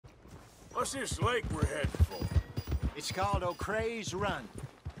What's this lake we're heading for? It's called O'Creagh's Run,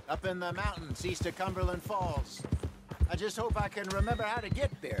 up in the mountains east of Cumberland Falls. I just hope I can remember how to get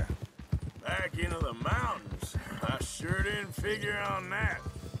there. Back into the mountains? I sure didn't figure on that.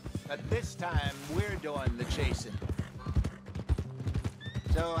 But this time, we're doing the chasing.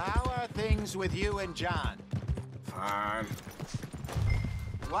 So how are things with you and John? Fine.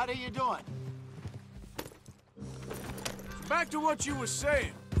 What are you doing? Back to what you were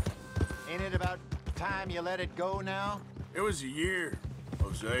saying. Ain't it about time you let it go now? It was a year,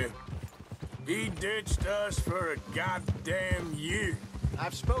 Hosea. He ditched us for a goddamn year.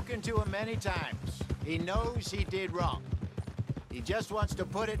 I've spoken to him many times. He knows he did wrong. He just wants to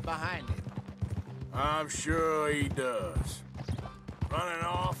put it behind him. I'm sure he does. Running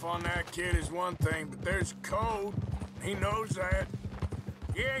off on that kid is one thing, but there's code. He knows that.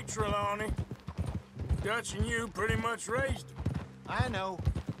 He ain't Trelawney. Dutch and you pretty much raised him. I know.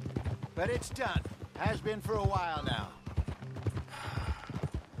 But it's done. Has been for a while now.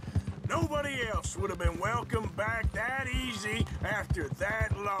 Nobody else would have been welcomed back that easy after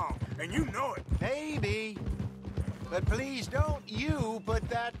that long. And you know it. Maybe. But please don't you put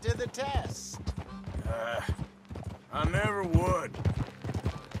that to the test. I never would.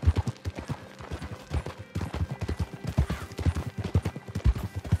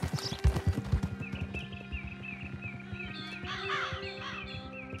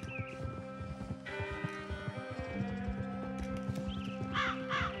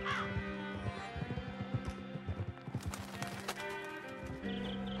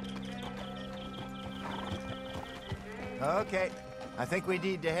 Okay. I think we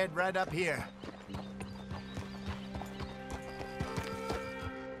need to head right up here.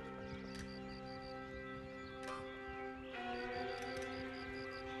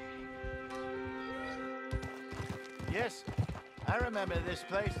 Yes, I remember this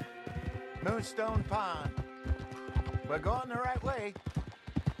place. Moonstone Pond. We're going the right way.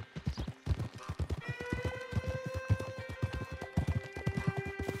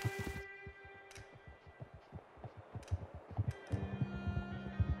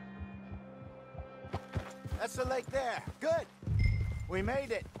 That's the lake there. Good. We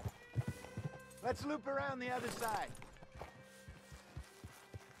made it. Let's loop around the other side.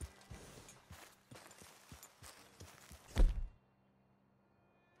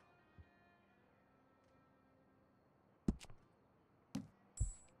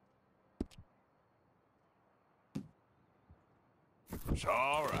 It's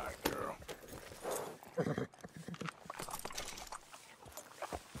all right, girl.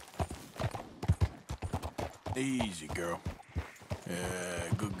 Easy, girl.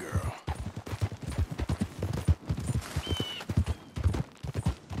 Yeah, good girl.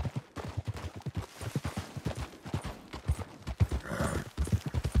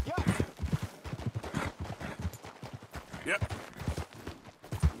 Yep.